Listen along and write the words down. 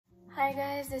Hi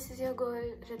guys, this is your girl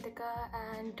Ritika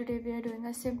and today we are doing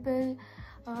a simple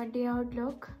day out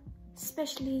look,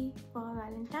 especially for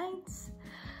Valentine's.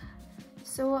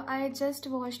 So I just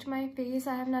washed my face,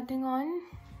 I have nothing on.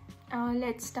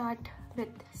 Let's start with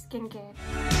skincare.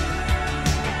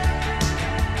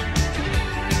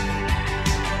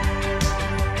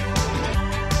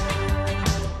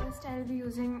 First I'll be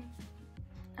using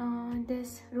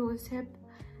this rose hip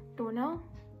toner,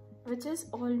 which is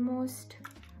almost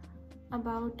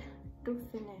about to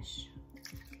finish.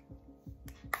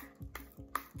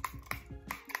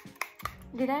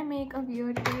 Did I make a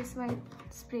weird face while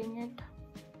spraying it?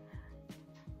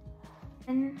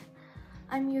 And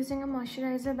I'm using a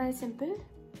moisturizer by Simple.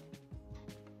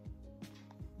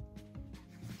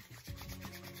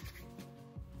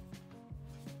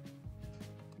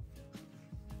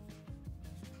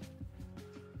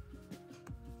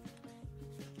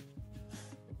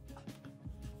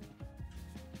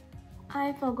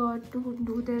 I forgot to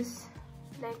do this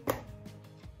like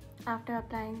after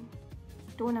applying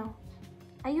toner.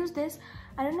 I use this.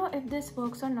 I don't know if this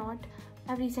works or not.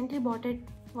 I've recently bought it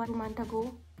 1 month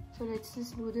ago. So let's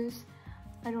just do this.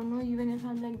 I don't know even if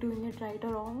I'm like doing it right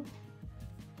or wrong.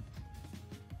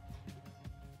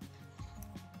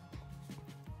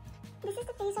 This is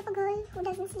the face of a girl who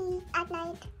doesn't sleep at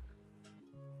night.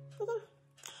 Still,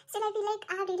 I feel like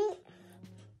I have really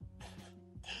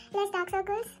less dark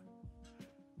circles.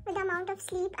 With the amount of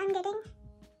sleep I'm getting,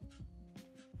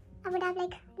 I would have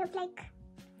like looked like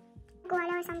a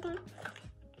koala or something.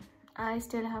 I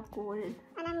still have cold.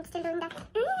 And I'm still doing that.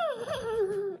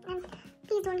 And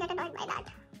please don't get annoyed by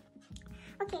that.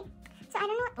 Okay, so I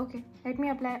don't know. Okay, let me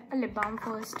apply a lip balm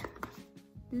first.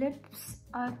 Lips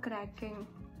are cracking.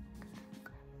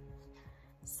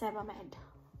 Seba med.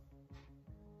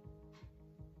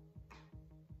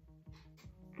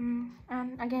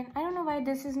 And again, I don't know why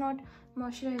this is not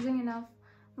moisturizing enough,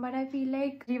 but I feel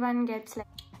like everyone gets like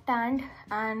tanned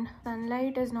and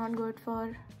sunlight is not good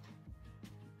for.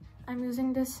 I'm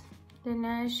using this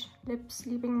Laneige lip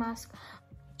sleeping mask.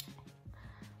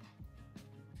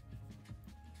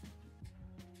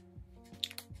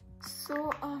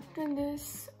 So after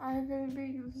this I will be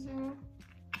using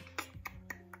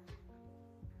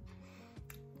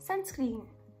sunscreen,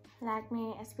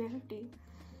 Lakmé SPF 50.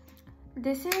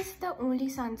 This is the only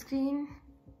sunscreen,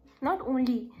 not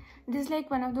only, this is like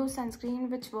one of those sunscreen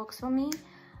which works for me.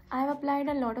 I have applied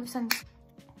a lot of sunscreen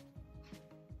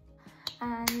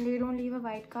and they don't leave a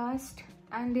white cast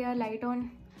and they are light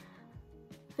on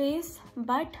face,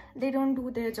 but they don't do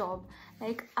their job.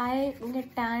 Like I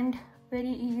get tanned very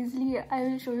easily. I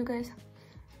will show you guys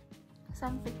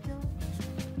some pictures.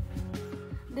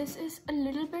 This is a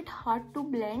little bit hard to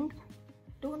blend.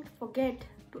 Don't forget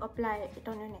to apply it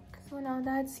on your neck. So now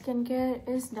that skincare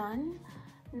is done,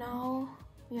 now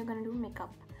we are gonna do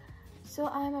makeup. So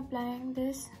I am applying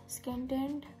this skin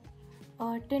tint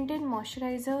tinted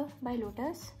moisturizer by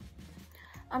Lotus.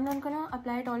 I'm not gonna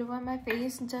apply it all over my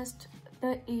face, just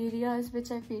the areas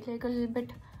which I feel like a little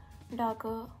bit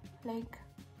darker, like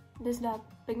this dark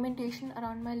pigmentation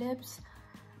around my lips,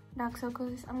 dark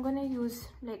circles. I'm gonna use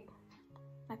like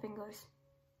my fingers.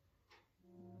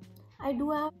 I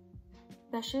do have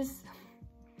brushes,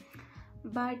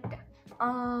 but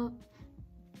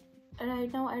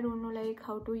right now I don't know like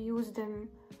how to use them,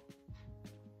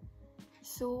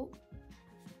 so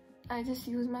I just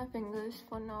use my fingers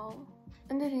for now.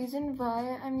 And the reason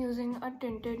why I'm using a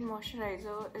tinted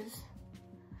moisturizer is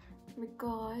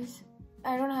because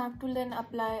I don't have to then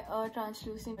apply a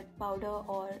translucent powder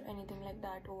or anything like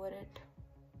that over it.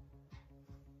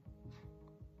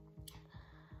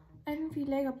 I don't feel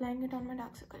like applying it on my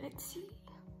dark circle. Let's see.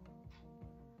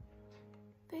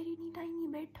 Very tiny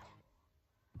bit.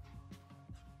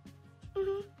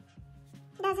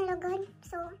 Doesn't look good,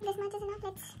 so this much is enough.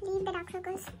 Let's leave the dark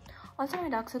circles. Also, my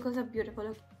dark circles are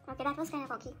beautiful. Okay, that was kind of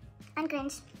cocky and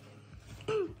cringe.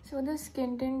 So the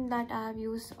skin tint that I have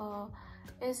used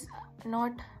is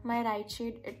not my right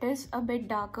shade. It is a bit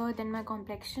darker than my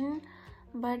complexion,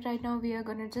 but right now we are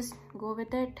gonna just go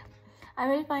with it. I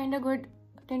will find a good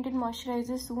tinted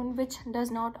moisturizer soon which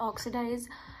does not oxidize.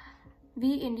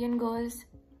 We Indian girls,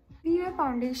 we wear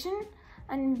foundation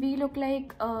and we look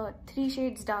like 3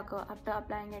 shades darker after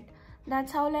applying it.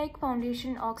 That's how like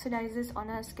foundation oxidizes on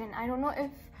our skin. I don't know if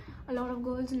a lot of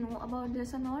girls know about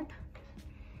this or not,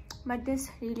 but this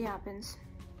really happens.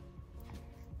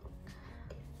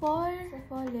 For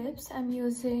lips, I'm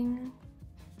using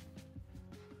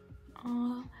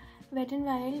Wet n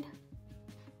Wild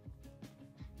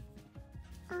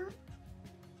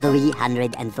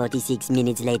 346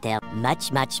 minutes later.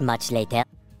 Much later.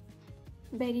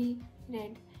 Berry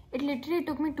Red. It literally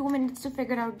took me 2 minutes to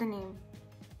figure out the name.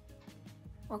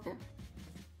 Okay.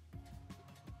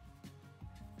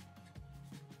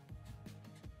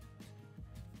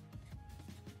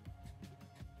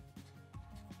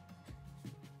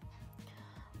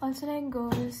 Also, like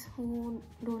girls who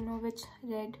don't know which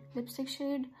red lipstick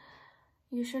shade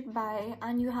you should buy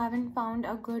and you haven't found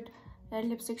a good red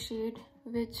lipstick shade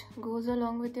which goes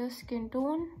along with your skin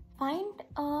tone, find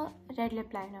a red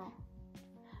lip liner.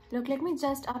 Look, let me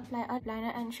just apply a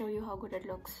liner and show you how good it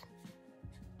looks.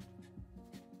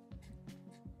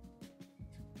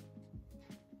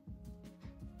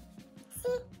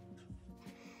 See?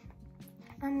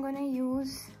 I'm gonna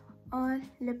use a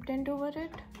lip tint over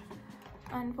it,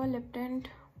 and for lip tint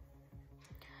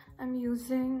I'm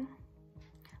using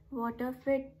Water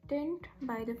Fit Tint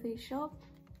by the Face Shop.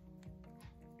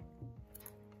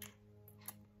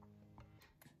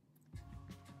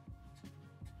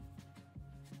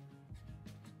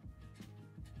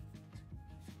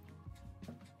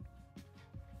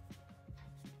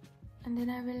 And then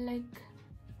I will like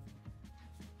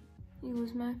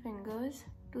use my fingers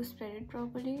to spread it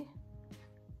properly.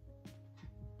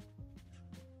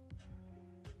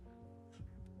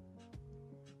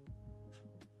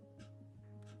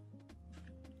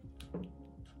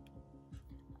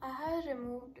 I have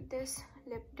removed this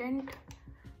lip tint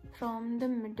from the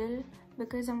middle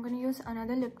because I'm going to use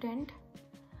another lip tint.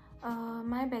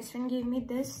 My best friend gave me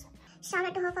this. Shout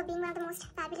out to her for being one of the most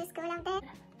fabulous girl out there.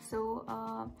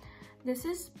 So this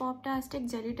is Poptastic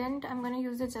Jelly Tint. I'm going to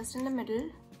use it just in the middle.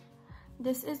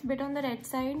 This is a bit on the red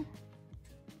side.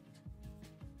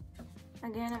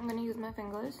 Again, I'm going to use my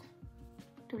fingers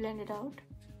to blend it out.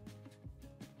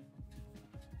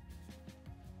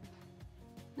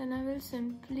 Then I will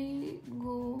simply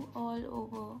go all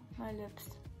over my lips.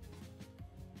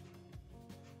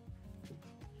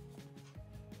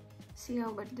 See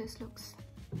how good this looks.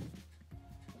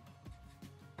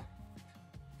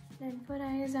 Then for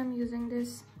eyes, I'm using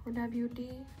this Huda Beauty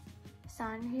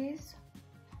Sand Haze.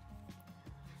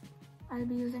 I'll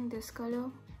be using this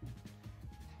color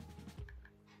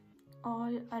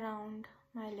all around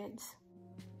my lids.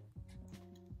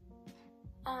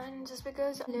 And just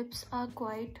because lips are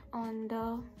quite on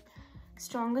the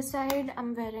stronger side,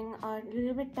 I'm wearing a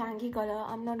little bit tangy color.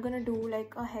 I'm not gonna do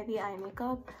like a heavy eye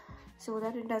makeup so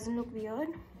that it doesn't look weird.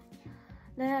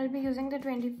 Then I'll be using the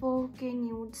 24K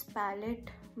Nudes palette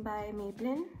by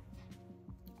Maybelline.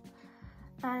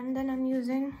 And then I'm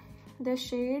using the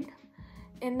shade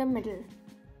in the middle.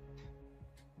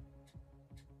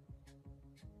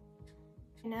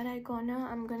 Inner eye corner,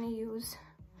 I'm gonna use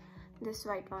this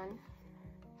white one.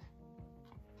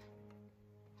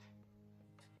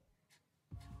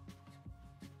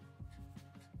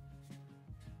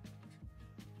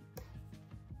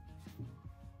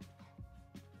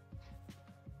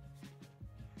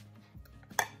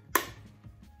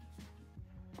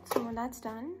 So that's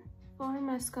done. For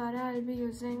mascara, I'll be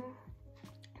using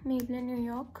Maybelline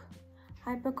Newyork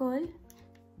Hyper Curl.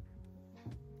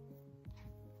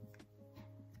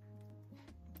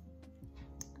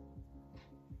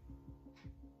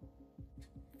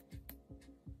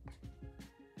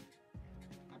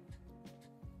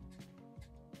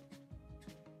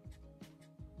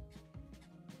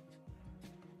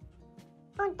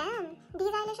 Oh damn, these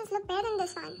eyelashes look better than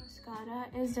this one. Mascara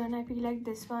is done. I feel like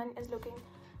this one is looking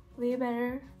way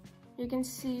better. You can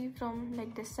see from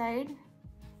like this side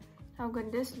how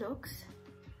good this looks.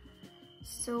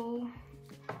 So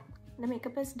the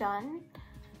makeup is done.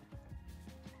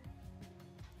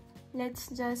 Let's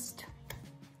just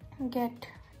get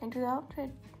into the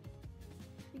outfit.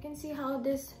 You can see how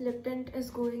this lip tint is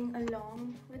going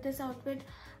along with this outfit.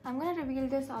 I'm gonna reveal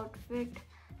this outfit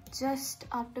just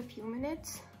after a few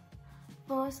minutes.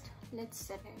 First, let's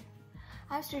set it.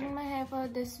 I've straightened my hair for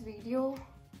this video,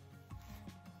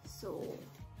 so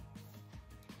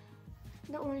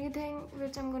the only thing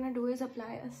which I'm gonna do is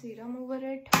apply a serum over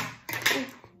it.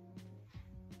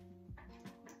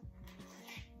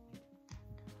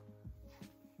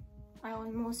 I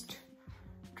almost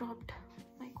dropped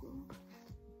my comb.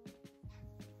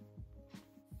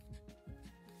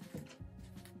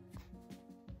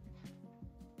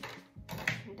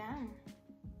 Damn.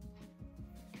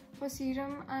 For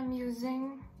serum, I'm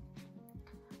using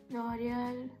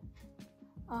L'Oreal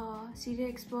Serum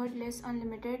Expert Liss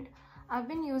Unlimited. I've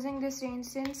been using this range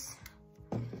since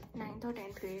 9th or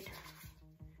 10th grade.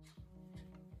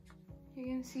 You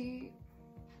can see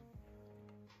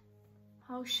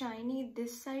how shiny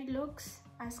this side looks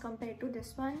as compared to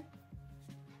this one.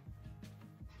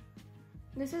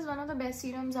 This is one of the best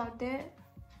serums out there.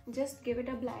 Just give it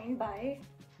a blind buy.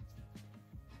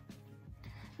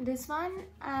 this one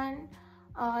and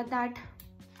that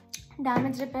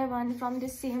damage repair one from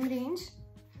this same range.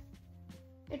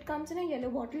 It comes in a yellow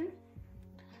bottle.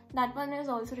 That one is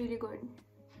also really good.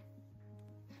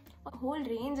 The whole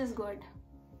range is good.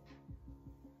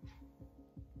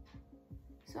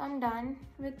 So I'm done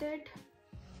with it.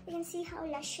 You can see how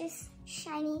luscious,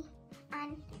 shiny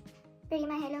and pretty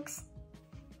my hair looks.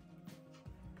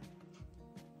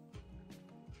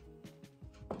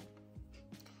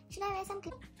 Should I wear some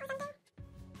clip or something?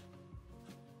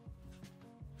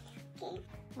 Okay.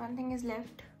 One thing is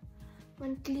left.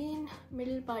 One clean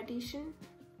middle partition,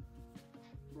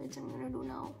 which I'm gonna do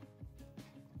now.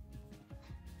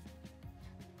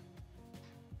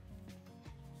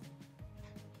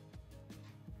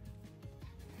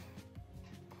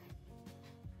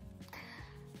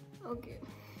 Okay.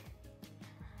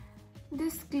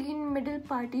 This clean middle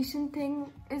partition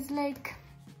thing is like...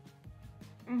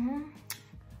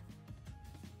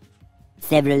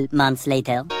 Several months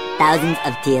later, thousands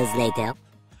of tears later.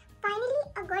 Finally,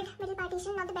 a good middle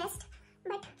partition, not the best,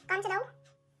 but can't allow.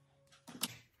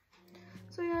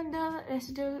 So yeah, the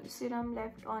residual serum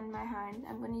left on my hand,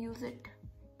 I'm gonna use it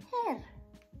here.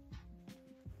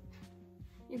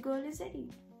 Your girl is ready.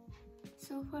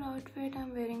 So for outfit,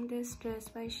 I'm wearing this dress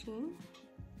by SHEIN.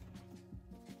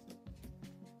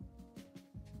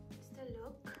 It's the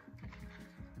look.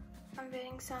 I'm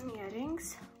wearing some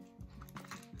earrings.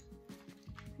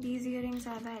 These earrings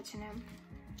are by H&M.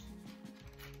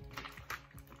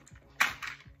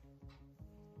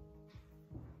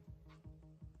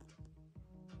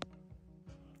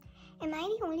 Am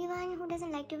I the only one who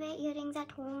doesn't like to wear earrings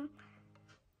at home?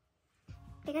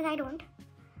 Because I don't.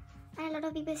 And a lot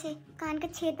of people say, kaan ka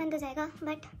chhed band ho jayega,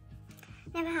 but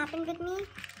never happened with me.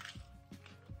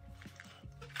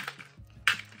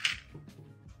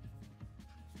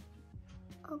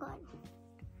 Oh god.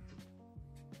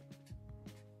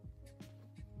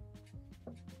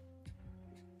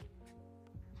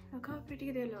 Look how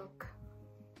pretty they look.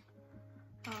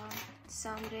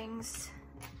 Some rings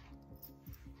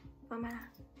for my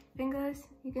fingers.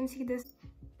 You can see this.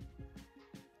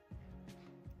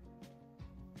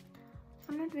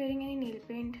 I'm not wearing any nail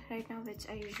paint right now, which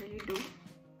I usually do,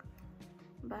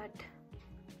 but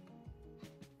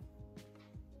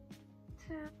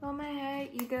so for my hair,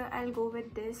 either I'll go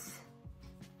with this,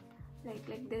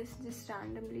 like this, just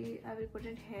randomly I will put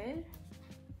it here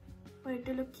for it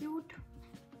to look cute,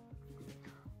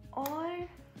 or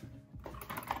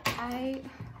I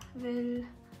will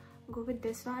go with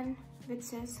this one which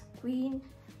says Queen,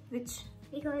 which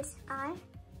We girls are.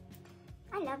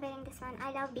 I love wearing this one.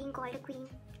 I love being called a queen.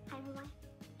 I don't know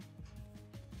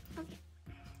why. Okay.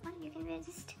 Or you can wear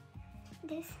just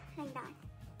this like that.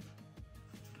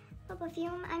 For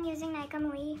perfume, I'm using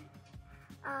Lakmé.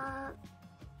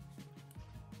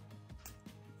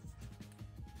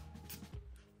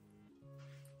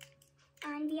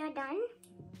 And we are done.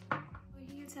 For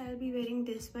heels, I'll be wearing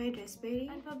this by Dressberry,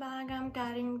 and for bag, I'm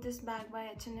carrying this bag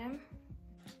by H&M.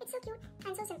 It's so cute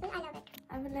and so simple. I love it.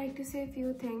 I would like to say a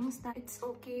few things, that it's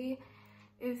okay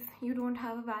if you don't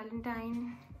have a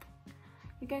Valentine.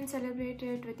 You can celebrate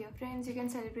it with your friends, you can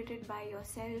celebrate it by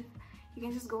yourself, you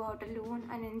can just go out alone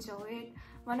and enjoy it.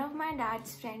 One of my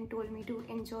dad's friend told me to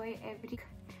enjoy every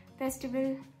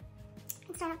festival.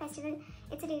 It's not a festival,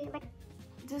 it's a day, but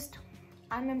just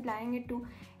I'm implying it to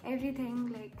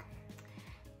everything, like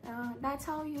that's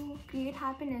how you create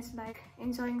happiness, by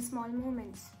enjoying small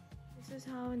moments. This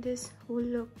is how this whole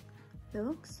look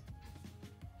looks.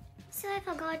 so I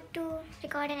forgot to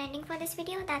record an ending for this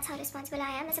video. That's how responsible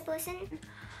I am as a person.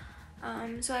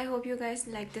 So I hope you guys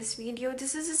like this video.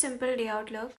 This is a simple day out look.